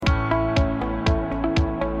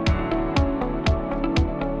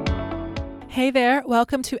Hey there,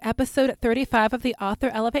 welcome to episode 35 of the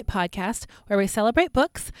Author Elevate podcast, where we celebrate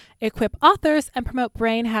books, equip authors, and promote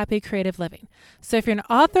brain-happy creative living. So if you're an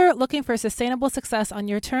author looking for sustainable success on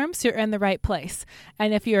your terms, you're in the right place.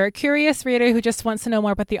 And if you're a curious reader who just wants to know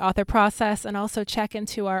more about the author process and also check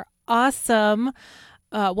into our awesome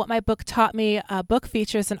What My Book Taught Me book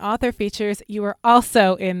features and author features, you are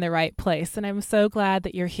also in the right place. And I'm so glad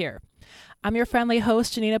that you're here. I'm your friendly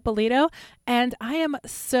host, Janeen Ippolito, and I am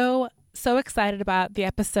so excited about the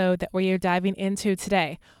episode that we are diving into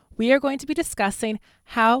today. We are going to be discussing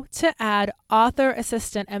how to add author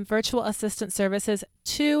assistant and virtual assistant services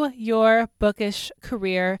to your bookish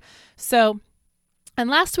career. So in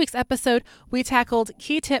last week's episode, we tackled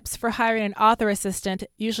key tips for hiring an author assistant,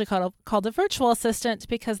 usually called a virtual assistant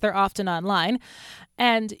because they're often online.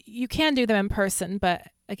 And you can do them in person, but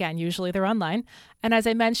again, usually they're online. And as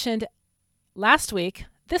I mentioned last week,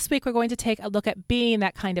 this week we're going to take a look at being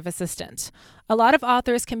that kind of assistant. A lot of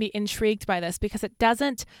authors can be intrigued by this because it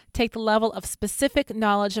doesn't take the level of specific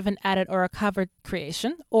knowledge of an edit or a cover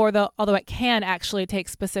creation, although it can actually take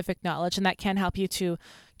specific knowledge, and that can help you to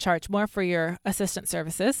charge more for your assistant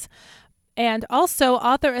services. And also,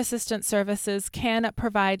 author assistant services can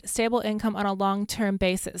provide stable income on a long-term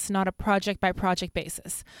basis, not a project-by-project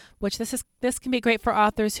basis, which this can be great for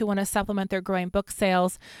authors who want to supplement their growing book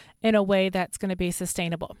sales in a way that's going to be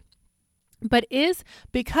sustainable. But is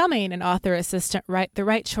becoming an author assistant the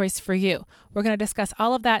right choice for you? We're going to discuss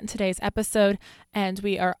all of that in today's episode, and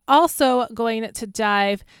we are also going to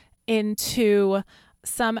dive into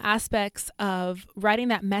some aspects of writing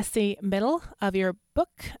that messy middle of your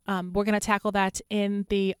book. We're going to tackle that in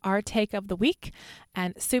our take of the week,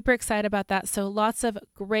 and super excited about that. So lots of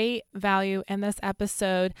great value in this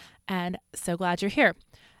episode, and so glad you're here.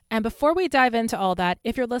 And before we dive into all that,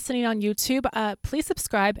 if you're listening on YouTube, please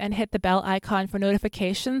subscribe and hit the bell icon for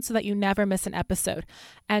notifications so that you never miss an episode.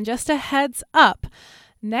 And just a heads up,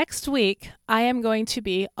 next week I am going to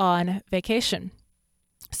be on vacation.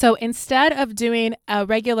 So instead of doing a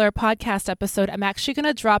regular podcast episode, I'm actually going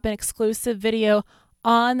to drop an exclusive video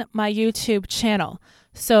on my YouTube channel.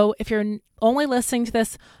 So if you're only listening to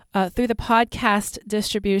this through the podcast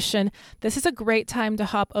distribution, this is a great time to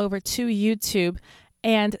hop over to YouTube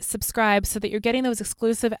and subscribe so that you're getting those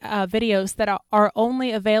exclusive videos that are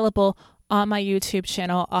only available on my YouTube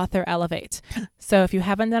channel, Author Elevate. So if you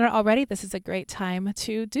haven't done it already, this is a great time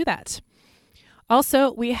to do that.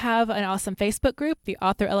 Also, we have an awesome Facebook group, the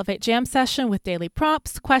Author Elevate Jam Session, with daily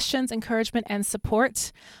prompts, questions, encouragement, and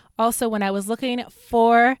support. Also, when I was looking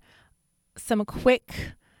for some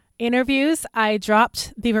quick interviews, I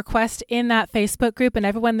dropped the request in that Facebook group, and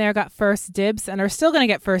everyone there got first dibs and are still going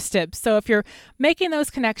to get first dibs. So if you're making those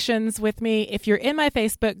connections with me, if you're in my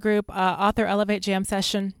Facebook group, Author Elevate Jam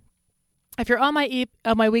Session, if you're on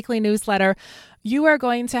my weekly newsletter, you are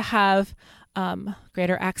going to have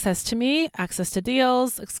greater access to me, access to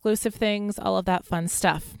deals, exclusive things, all of that fun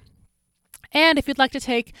stuff. And if you'd like to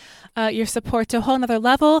take your support to a whole nother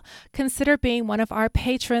level, consider being one of our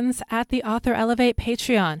patrons at the Author Elevate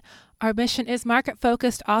Patreon. Our mission is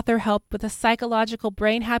market-focused author help with a psychological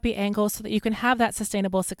brain-happy angle so that you can have that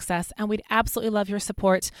sustainable success, and we'd absolutely love your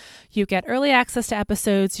support. You get early access to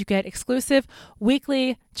episodes, you get exclusive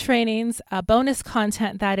weekly trainings, bonus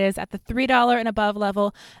content that is at the $3 and above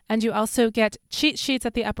level, and you also get cheat sheets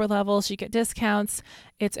at the upper levels, you get discounts.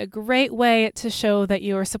 It's a great way to show that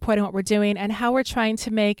you are supporting what we're doing and how we're trying to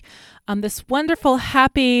make this wonderful,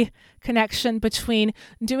 happy connection between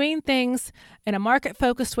doing things in a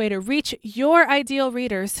market-focused way to reach your ideal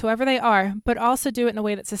readers, whoever they are, but also do it in a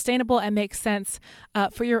way that's sustainable and makes sense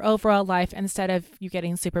for your overall life instead of you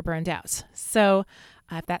getting super burned out. So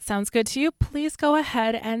if that sounds good to you, please go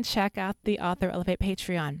ahead and check out the Author Elevate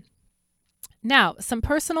Patreon. Now, some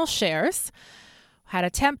personal shares. Had a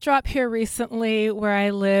temp drop here recently where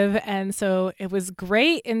I live, and so it was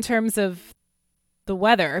great in terms of the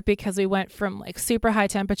weather because we went from like super high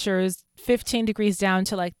temperatures, 15 degrees down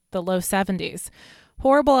to like the low 70s.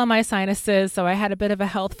 Horrible on my sinuses, so I had a bit of a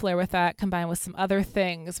health flare with that combined with some other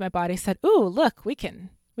things. My body said, "Ooh, look, we can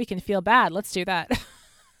feel bad. Let's do that."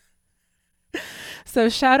 So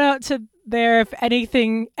shout out to there if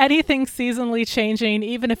anything seasonally changing,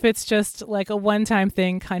 even if it's just like a one-time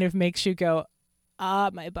thing, kind of makes you go,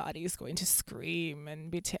 my body is going to scream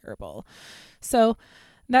and be terrible. So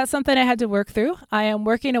that's something I had to work through. I am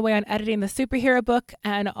working away on editing the superhero book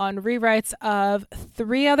and on rewrites of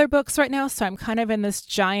 3 other books right now. So I'm kind of in this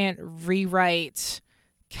giant rewrite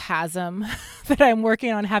chasm that I'm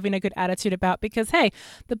working on having a good attitude about because, hey,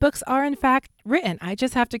 the books are in fact written. I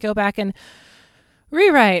just have to go back and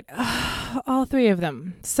rewrite all 3 of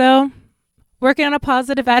them. So working on a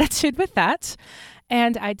positive attitude with that.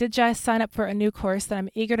 And I did just sign up for a new course that I'm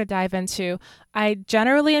eager to dive into. I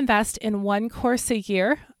generally invest in one course a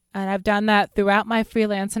year, and I've done that throughout my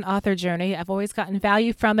freelance and author journey. I've always gotten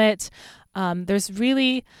value from it. There's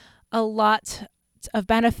really a lot of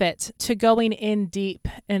benefit to going in deep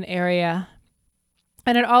in an area.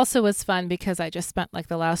 And it also was fun because I just spent like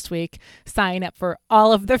the last week signing up for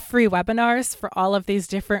all of the free webinars for all of these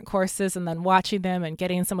different courses and then watching them and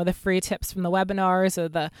getting some of the free tips from the webinars or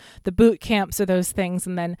the boot camps or those things,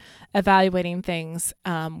 and then evaluating things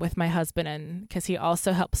with my husband, and because he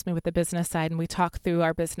also helps me with the business side, and we talk through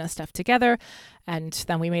our business stuff together, and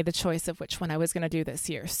then we made the choice of which one I was going to do this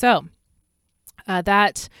year. So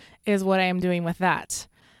that is what I am doing with that.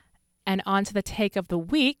 And on to the take of the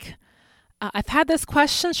week. I've had this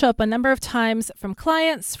question show up a number of times from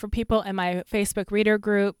clients, from people in my Facebook reader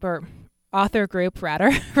group or author group,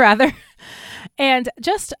 rather. And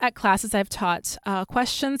just at classes I've taught,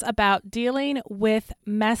 questions about dealing with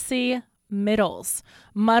messy middles,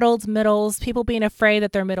 muddled middles, people being afraid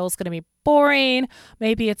that their middle is going to be boring.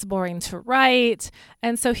 Maybe it's boring to write.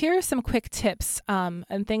 And so here are some quick tips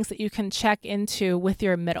and things that you can check into with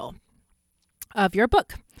your middle of your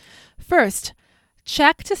book. First,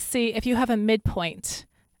 check to see if you have a midpoint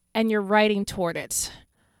and you're writing toward it.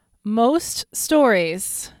 Most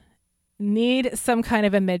stories need some kind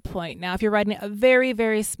of a midpoint. Now, if you're writing a very,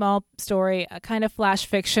 very small story, a kind of flash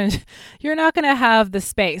fiction, you're not going to have the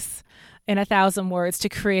space in 1,000 words to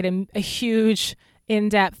create a huge,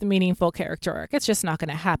 in-depth, meaningful character arc. It's just not going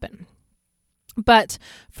to happen. But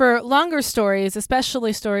for longer stories,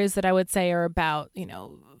 especially stories that I would say are about,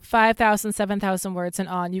 5,000, 7,000 words and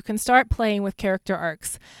on, you can start playing with character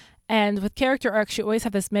arcs. And with character arcs, you always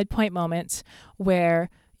have this midpoint moment where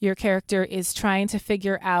your character is trying to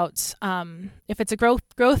figure out, if it's a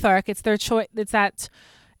growth arc, it's their choice. It's that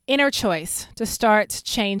inner choice to start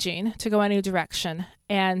changing, to go a new direction.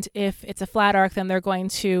 And if it's a flat arc, then they're going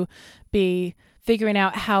to be figuring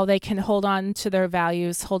out how they can hold on to their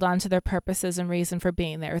values, hold on to their purposes and reason for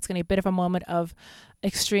being there. It's going to be a bit of a moment of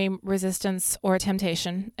extreme resistance or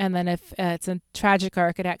temptation. And then if it's a tragic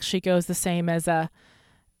arc, it actually goes the same as a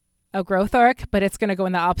growth arc, but it's going to go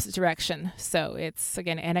in the opposite direction. So it's,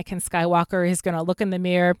 again, Anakin Skywalker is going to look in the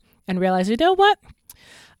mirror and realize, you know what?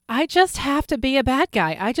 I just have to be a bad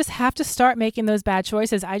guy. I just have to start making those bad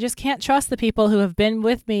choices. I just can't trust the people who have been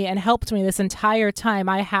with me and helped me this entire time.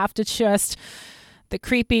 I have to trust the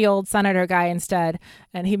creepy old senator guy instead.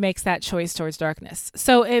 And he makes that choice towards darkness.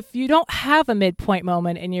 So if you don't have a midpoint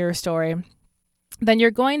moment in your story, then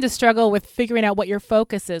you're going to struggle with figuring out what your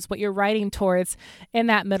focus is, what you're writing towards in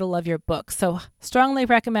that middle of your book. So strongly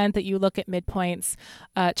recommend that you look at midpoints.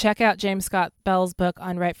 Check out James Scott Bell's book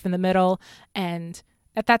on Right from the Middle, and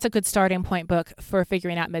that's a good starting point book for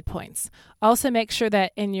figuring out midpoints. Also make sure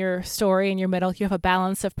that in your story, in your middle, you have a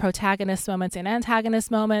balance of protagonist moments and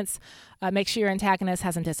antagonist moments. Make sure your antagonist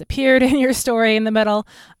hasn't disappeared in your story in the middle.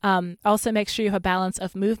 Also make sure you have a balance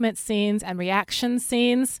of movement scenes and reaction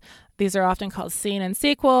scenes. These are often called scene and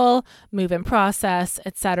sequel, move and process,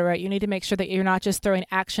 etc. You need to make sure that you're not just throwing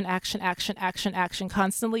action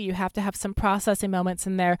constantly. You have to have some processing moments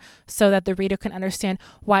in there so that the reader can understand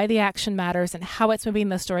why the action matters and how it's moving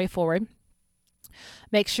the story forward.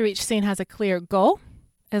 Make sure each scene has a clear goal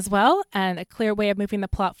as well and a clear way of moving the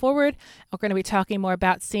plot forward. We're going to be talking more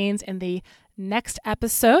about scenes in the next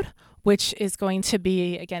episode, which is going to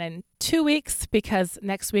be, again, in 2 weeks, because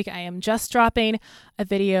next week I am just dropping a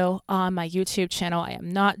video on my YouTube channel. I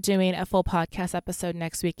am not doing a full podcast episode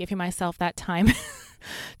next week, giving myself that time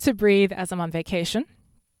to breathe as I'm on vacation.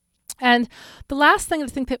 And the last thing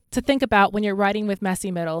to think about when you're writing with messy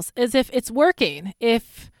middles is if it's working,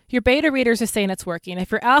 if your beta readers are saying it's working, if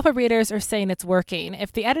your alpha readers are saying it's working,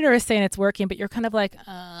 if the editor is saying it's working, but you're kind of like,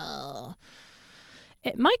 oh,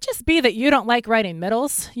 it might just be that you don't like writing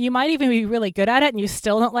middles. You might even be really good at it and you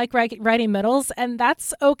still don't like writing middles, and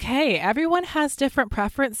that's okay. Everyone has different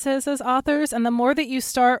preferences as authors, and the more that you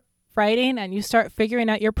start writing and you start figuring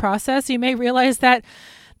out your process, you may realize that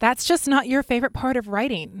that's just not your favorite part of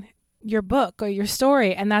writing your book or your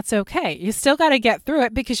story, and that's okay. You still got to get through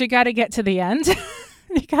it because you got to get to the end.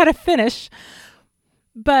 You got to finish.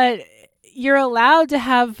 But you're allowed to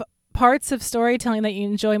have parts of storytelling that you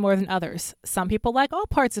enjoy more than others. Some people like all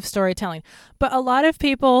parts of storytelling, but a lot of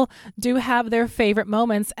people do have their favorite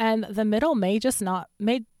moments, and the middle may just not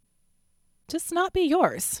be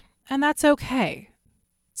yours, and that's okay.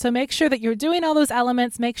 So make sure that you're doing all those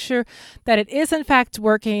elements, make sure that it is in fact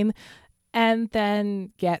working, and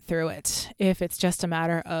then get through it if it's just a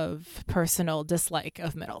matter of personal dislike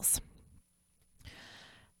of middles.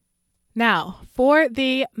 Now, for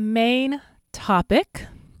the main topic.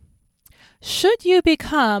 Should you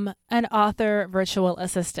become an author virtual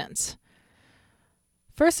assistant?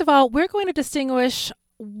 First of all, we're going to distinguish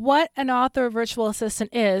what an author virtual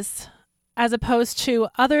assistant is as opposed to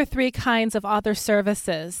other three kinds of author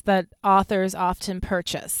services that authors often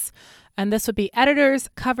purchase. And this would be editors,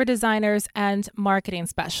 cover designers, and marketing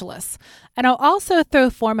specialists. And I'll also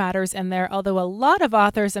throw formatters in there, although a lot of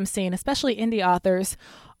authors I'm seeing, especially indie authors,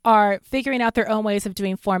 are figuring out their own ways of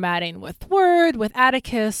doing formatting with Word, with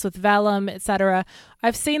Atticus, with Vellum, etc.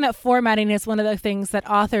 I've seen that formatting is one of the things that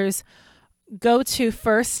authors go to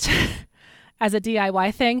first as a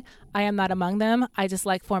DIY thing. I am not among them. I just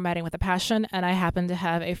like formatting with a passion, and I happen to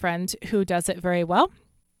have a friend who does it very well.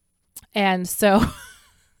 And so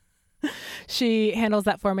she handles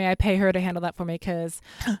that for me. I pay her to handle that for me because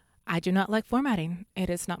I do not like formatting. It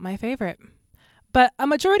is not my favorite. But a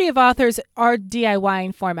majority of authors are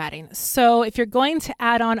DIYing formatting. So if you're going to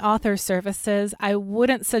add on author services, I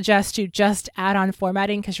wouldn't suggest you just add on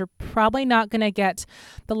formatting because you're probably not going to get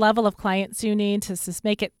the level of clients you need to just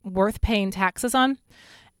make it worth paying taxes on.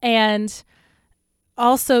 And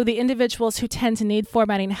also the individuals who tend to need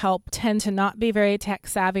formatting help tend to not be very tech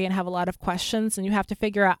savvy and have a lot of questions. And you have to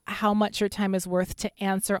figure out how much your time is worth to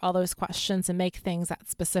answer all those questions and make things that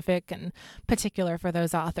specific and particular for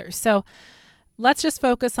those authors. So let's just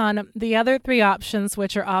focus on the other three options,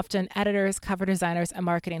 which are often editors, cover designers, and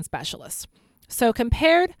marketing specialists. So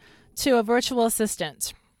compared to a virtual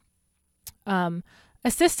assistant,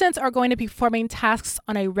 assistants are going to be performing tasks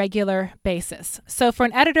on a regular basis. So for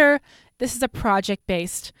an editor, this is a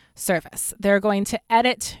project-based service. They're going to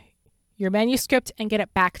edit your manuscript and get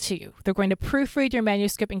it back to you. They're going to proofread your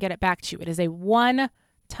manuscript and get it back to you. It is a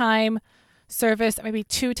one-time service, maybe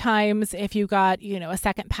 2 times if you got, a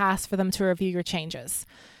second pass for them to review your changes.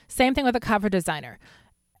 Same thing with a cover designer.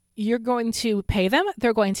 You're going to pay them.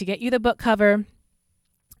 They're going to get you the book cover.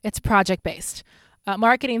 It's project-based.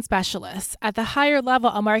 Marketing specialists. At the higher level,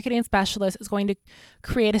 a marketing specialist is going to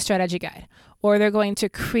create a strategy guide, or they're going to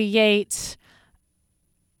create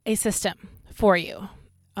a system for you.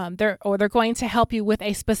 They're going to help you with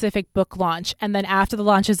a specific book launch. And then after the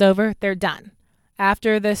launch is over, they're done.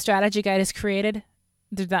 After the strategy guide is created,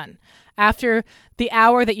 they're done. After the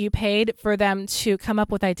hour that you paid for them to come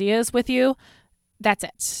up with ideas with you, that's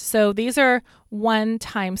it. So these are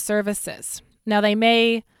one-time services. Now you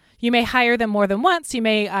may hire them more than once. You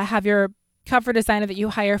may have your cover designer that you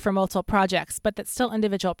hire for multiple projects, but that's still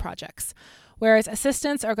individual projects. Whereas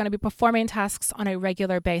assistants are going to be performing tasks on a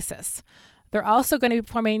regular basis. They're also going to be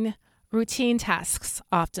performing routine tasks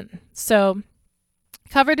often. So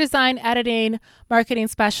cover design, editing, marketing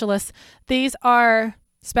specialists, these are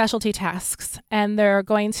specialty tasks, and they're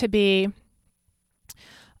going to be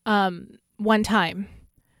one time.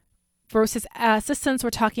 Versus assistants, we're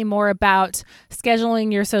talking more about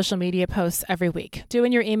scheduling your social media posts every week,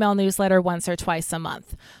 doing your email newsletter once or twice a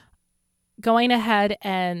month, going ahead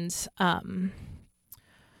and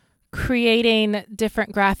creating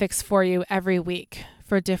different graphics for you every week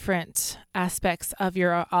for different aspects of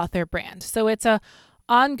your author brand. So it's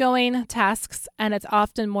ongoing tasks, and it's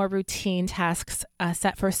often more routine tasks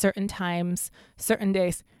set for certain times, certain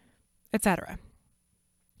days, etc.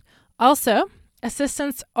 Also,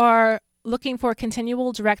 assistants are looking for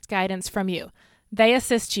continual direct guidance from you. They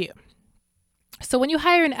assist you. So when you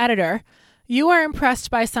hire an editor, you are impressed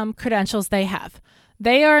by some credentials they have.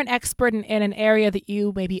 They are an expert in an area that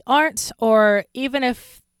you maybe aren't, or even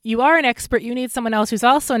if you are an expert, you need someone else who's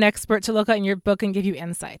also an expert to look at your book and give you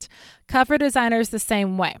insight. Cover designers the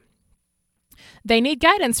same way. They need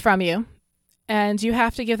guidance from you, and you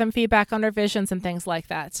have to give them feedback on their visions and things like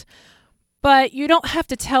that. But you don't have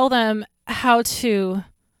to tell them how to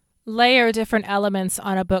layer different elements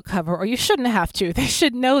on a book cover, or you shouldn't have to. They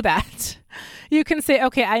should know that. You can say,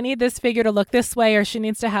 okay, I need this figure to look this way, or she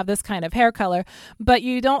needs to have this kind of hair color, but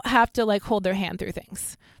you don't have to hold their hand through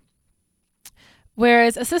things.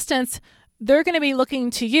 Whereas assistants, they're going to be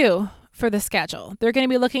looking to you for the schedule. They're going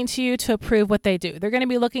to be looking to you to approve what they do. They're going to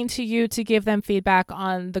be looking to you to give them feedback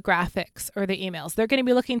on the graphics or the emails. They're going to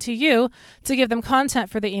be looking to you to give them content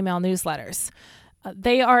for the email newsletters.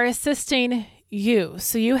 They are assisting you.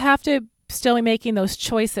 So you have to still be making those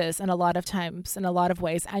choices in a lot of times, in a lot of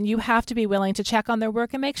ways, and you have to be willing to check on their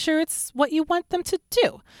work and make sure it's what you want them to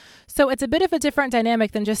do. So it's a bit of a different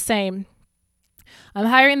dynamic than just saying, I'm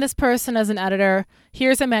hiring this person as an editor.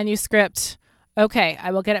 Here's a manuscript. Okay,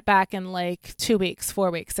 I will get it back in 2 weeks,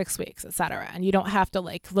 4 weeks, 6 weeks, etc. And you don't have to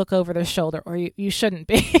look over their shoulder, or you shouldn't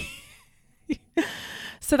be.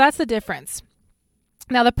 So that's the difference.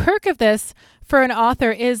 Now, the perk of this for an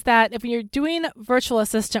author is that if you're doing virtual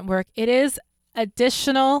assistant work, it is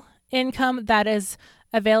additional income that is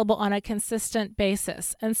available on a consistent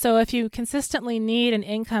basis. And so if you consistently need an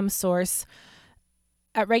income source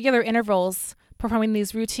at regular intervals, performing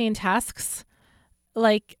these routine tasks,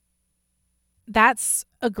 like, that's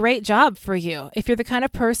a great job for you. If you're the kind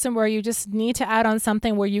of person where you just need to add on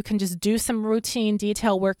something where you can just do some routine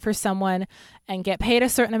detail work for someone and get paid a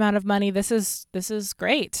certain amount of money, this is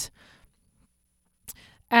great.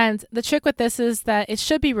 And the trick with this is that it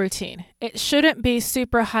should be routine. It shouldn't be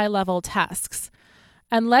super high level tasks.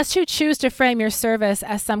 Unless you choose to frame your service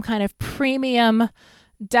as some kind of premium,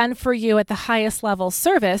 done for you at the highest level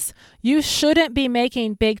service, you shouldn't be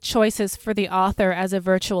making big choices for the author as a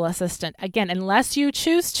virtual assistant. Again, unless you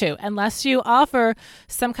choose to, unless you offer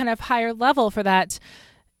some kind of higher level for that,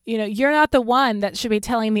 you're not the one that should be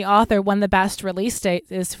telling the author when the best release date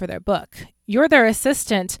is for their book. You're their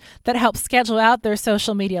assistant that helps schedule out their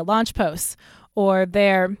social media launch posts or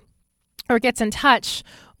gets in touch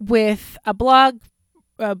with a blog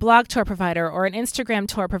tour provider or an Instagram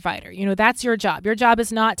tour provider. That's your job. Your job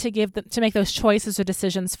is not to make those choices or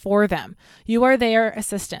decisions for them. You are their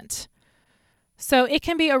assistant. So it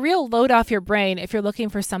can be a real load off your brain if you're looking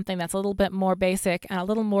for something that's a little bit more basic and a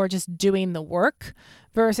little more just doing the work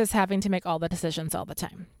versus having to make all the decisions all the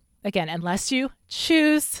time. Again, unless you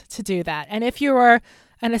choose to do that. And if you are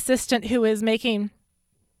an assistant who is making,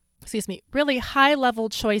 really high level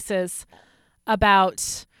choices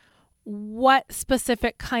about what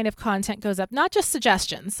specific kind of content goes up, not just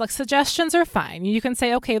suggestions. Like, suggestions are fine. You can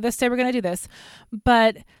say, okay, this day we're going to do this.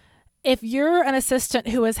 But if you're an assistant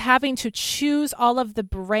who is having to choose all of the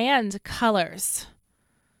brand colors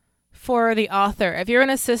for the author, if you're an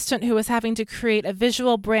assistant who is having to create a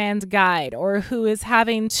visual brand guide or who is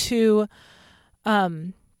having to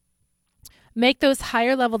make those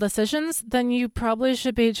higher level decisions, then you probably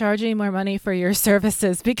should be charging more money for your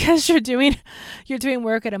services because you're doing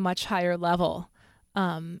work at a much higher level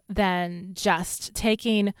than just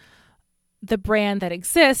taking the brand that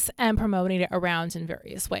exists and promoting it around in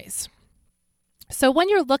various ways. So when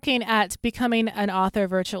you're looking at becoming an author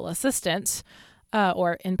virtual assistant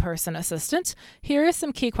or in-person assistant, here are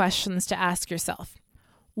some key questions to ask yourself.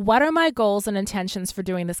 What are my goals and intentions for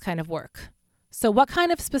doing this kind of work? So what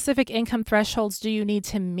kind of specific income thresholds do you need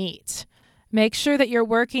to meet? Make sure that you're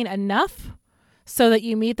working enough so that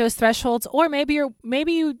you meet those thresholds, or maybe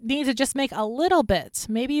you need to just make a little bit.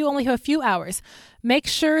 Maybe you only have a few hours. Make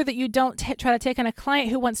sure that you don't try to take on a client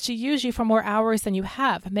who wants to use you for more hours than you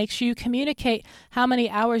have. Make sure you communicate how many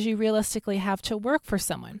hours you realistically have to work for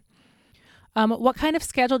someone. What kind of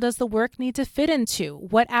schedule does the work need to fit into?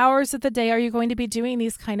 What hours of the day are you going to be doing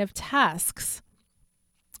these kind of tasks?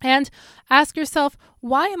 And ask yourself,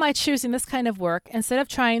 why am I choosing this kind of work instead of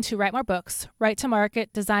trying to write more books, write to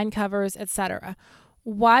market, design covers, etc.?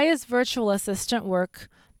 Why is virtual assistant work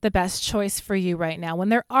the best choice for you right now when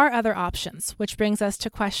there are other options? Which brings us to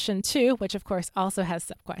question 2, which of course also has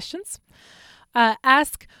sub-questions.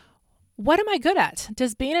 Ask, what am I good at?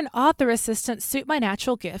 Does being an author assistant suit my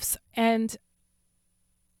natural gifts?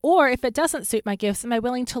 Or if it doesn't suit my gifts, am I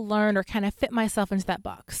willing to learn or kind of fit myself into that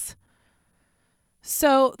box?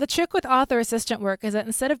 So the trick with author assistant work is that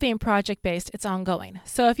instead of being project-based, it's ongoing.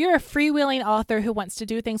 So if you're a freewheeling author who wants to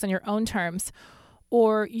do things on your own terms,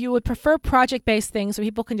 or you would prefer project-based things where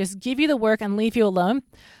people can just give you the work and leave you alone,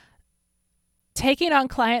 taking on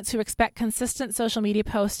clients who expect consistent social media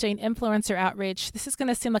posting, influencer outreach, this is going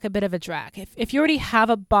to seem like a bit of a drag. If you already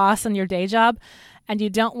have a boss in your day job and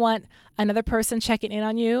you don't want another person checking in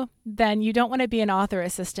on you, then you don't want to be an author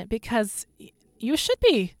assistant because you should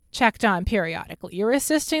be checked on periodically. You're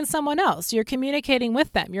assisting someone else. You're communicating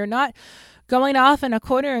with them. You're not going off in a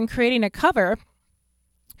corner and creating a cover.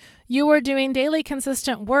 You are doing daily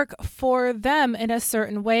consistent work for them in a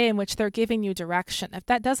certain way in which they're giving you direction. If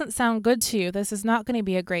that doesn't sound good to you, this is not going to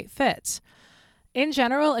be a great fit. In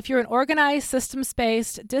general, if you're an organized,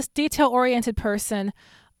 systems-based, detail-oriented person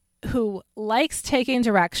who likes taking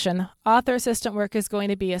direction, author assistant work is going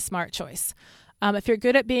to be a smart choice. If you're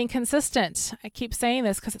good at being consistent, I keep saying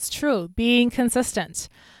this because it's true, being consistent,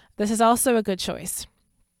 this is also a good choice.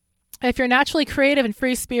 If you're naturally creative and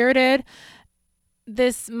free-spirited,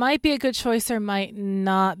 this might be a good choice or might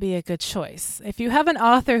not be a good choice. If you have an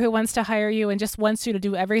author who wants to hire you and just wants you to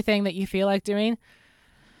do everything that you feel like doing,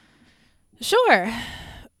 sure.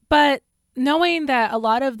 But knowing that a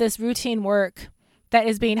lot of this routine work that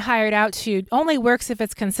is being hired out to you only works if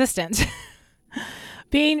it's consistent.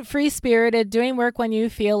 Being free-spirited, doing work when you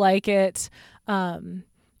feel like it,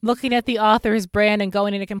 looking at the author's brand and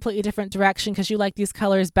going in a completely different direction because you like these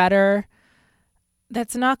colors better,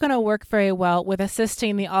 that's not going to work very well with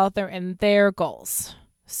assisting the author in their goals.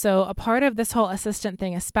 So a part of this whole assistant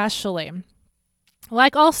thing, especially,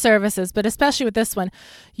 like all services, but especially with this one,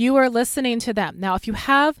 you are listening to them. Now, if you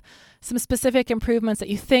have some specific improvements that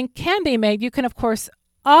you think can be made, you can, of course,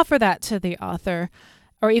 offer that to the author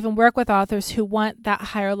or even work with authors who want that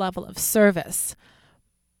higher level of service.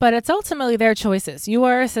 But it's ultimately their choices. You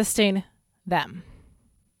are assisting them.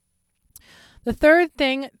 The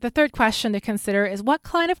third question to consider is, what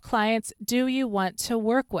kind of clients do you want to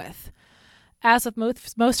work with? As with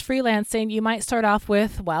most freelancing, you might start off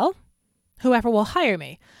with, well, whoever will hire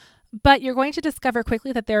me. But you're going to discover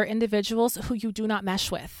quickly that there are individuals who you do not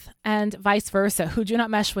mesh with, and vice versa, who do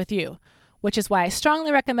not mesh with you, which is why I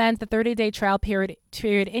strongly recommend the 30-day trial period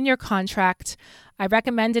in your contract. I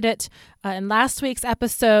recommended it in last week's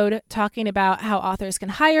episode talking about how authors can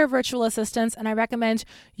hire virtual assistants, and I recommend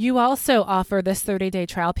you also offer this 30-day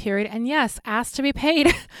trial period. And yes, ask to be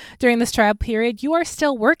paid during this trial period. You are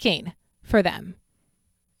still working for them.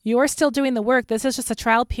 You are still doing the work. This is just a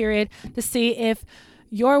trial period to see if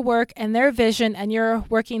your work and their vision and your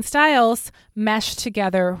working styles mesh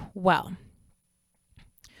together well.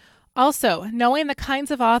 Also, knowing the kinds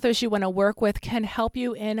of authors you want to work with can help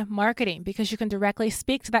you in marketing because you can directly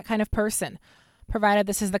speak to that kind of person, provided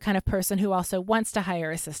this is the kind of person who also wants to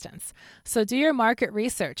hire assistants. So do your market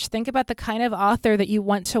research. Think about the kind of author that you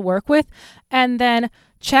want to work with, and then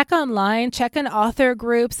check online, check in author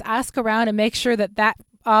groups, ask around, and make sure that that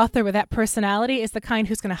author with that personality is the kind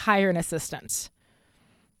who's going to hire an assistant.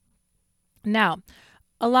 Now,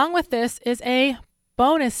 along with this is a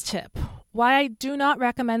bonus tip, why I do not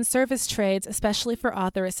recommend service trades, especially for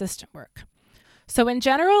author assistant work. So in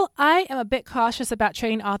general, I am a bit cautious about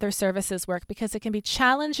trading author services work because it can be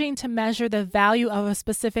challenging to measure the value of a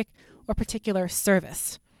specific or particular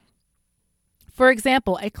service. For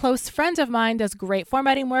example, a close friend of mine does great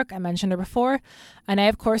formatting work, I mentioned her before, and I,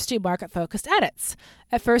 of course, do market-focused edits.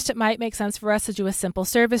 At first, it might make sense for us to do a simple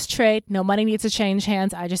service trade. No money needs to change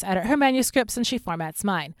hands. I just edit her manuscripts and she formats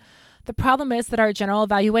mine. The problem is that our general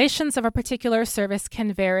evaluations of a particular service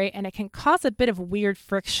can vary, and it can cause a bit of weird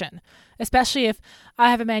friction, especially if I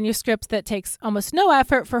have a manuscript that takes almost no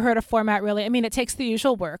effort for her to format, really. I mean, it takes the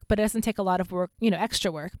usual work, but it doesn't take a lot of work,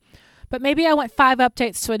 extra work. But maybe I want 5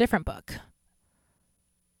 updates to a different book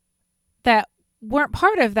that weren't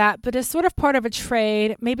part of that, but is sort of part of a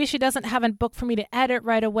trade. Maybe she doesn't have a book for me to edit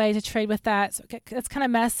right away to trade with that. So it's kind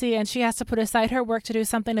of messy, and she has to put aside her work to do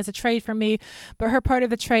something as a trade for me, but her part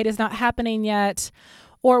of the trade is not happening yet.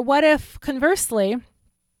 Or what if, conversely,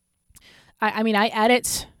 I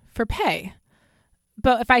edit for pay,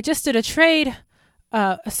 but if I just did a trade,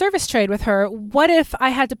 a service trade with her, what if I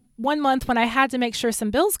had to, one month when I had to make sure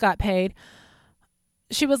some bills got paid,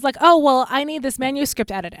 she was like, oh, well, I need this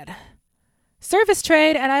manuscript edited. Service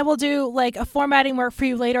trade, and I will do like a formatting work for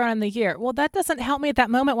you later on in the year. Well, that doesn't help me at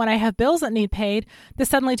that moment when I have bills that need paid to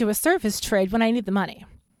suddenly do a service trade when I need the money.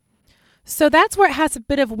 So that's where it has a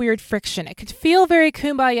bit of weird friction. It could feel very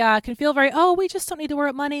kumbaya. It can feel very, we just don't need to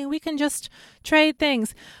worry about money. We can just trade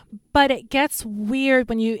things. But it gets weird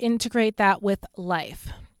when you integrate that with life.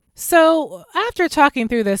 So after talking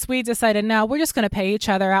through this, we decided, no, we're just going to pay each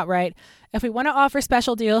other outright. If we want to offer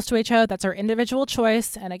special deals to each other, that's our individual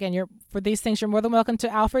choice. And again, for these things, you're more than welcome to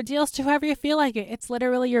offer deals to whoever you feel like it. It's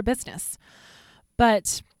literally your business.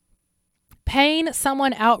 But paying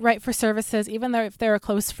someone outright for services, even though if they're a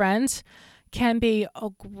close friend, can be a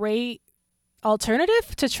great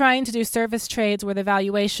alternative to trying to do service trades where the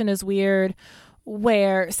valuation is weird,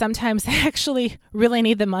 where sometimes they actually really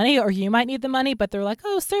need the money, or you might need the money, but they're like,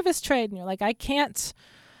 service trade. And you're like, I can't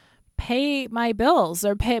pay my bills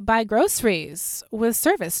or buy groceries with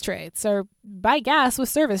service trades or buy gas with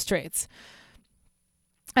service trades.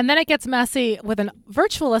 And then it gets messy with a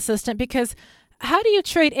virtual assistant because how do you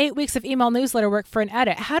trade 8 weeks of email newsletter work for an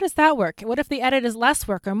edit? How does that work? What if the edit is less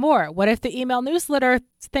work or more? What if the email newsletter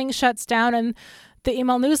thing shuts down and the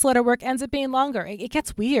email newsletter work ends up being longer? It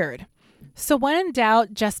gets weird. So when in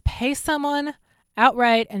doubt, just pay someone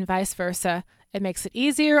outright and vice versa. It makes it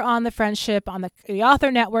easier on the friendship, on the author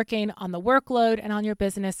networking, on the workload, and on your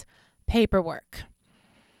business paperwork.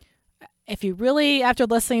 If you really, after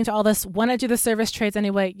listening to all this, want to do the service trades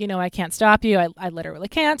anyway, I can't stop you. I literally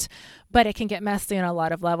can't, but it can get messy on a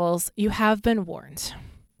lot of levels. You have been warned.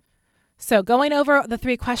 So going over the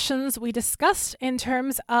 3 questions we discussed in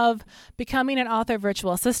terms of becoming an author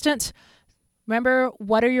virtual assistant. Remember,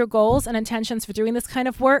 what are your goals and intentions for doing this kind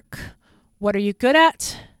of work? What are you good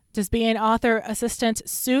at? Does being an author assistant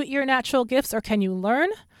suit your natural gifts, or can you learn?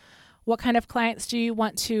 What kind of clients do you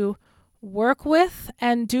want to work with,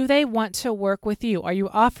 and do they want to work with you? Are you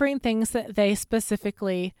offering things that they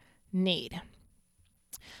specifically need?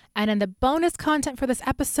 And in the bonus content for this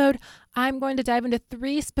episode, I'm going to dive into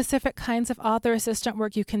 3 specific kinds of author assistant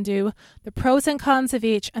work you can do, the pros and cons of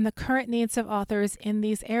each, and the current needs of authors in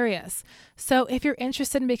these areas. So if you're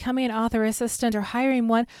interested in becoming an author assistant or hiring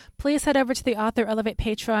one, please head over to the Author Elevate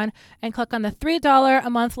Patreon and click on the $3 a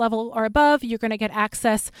month level or above. You're going to get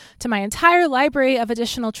access to my entire library of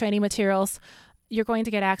additional training materials. You're going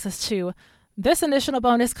to get access to this additional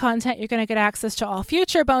bonus content. You're going to get access to all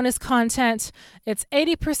future bonus content. It's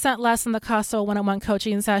 80% less than the cost of a one-on-one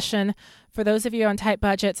coaching session. For those of you on tight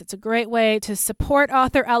budgets, it's a great way to support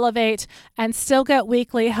Author Elevate and still get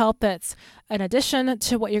weekly help that's an addition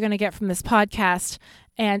to what you're going to get from this podcast.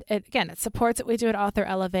 And it supports what we do at Author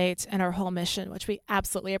Elevate and our whole mission, which we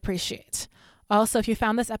absolutely appreciate. Also, if you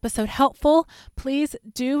found this episode helpful, please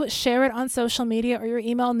do share it on social media or your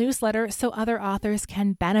email newsletter so other authors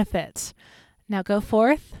can benefit. Now go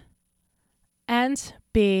forth and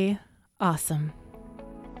be awesome.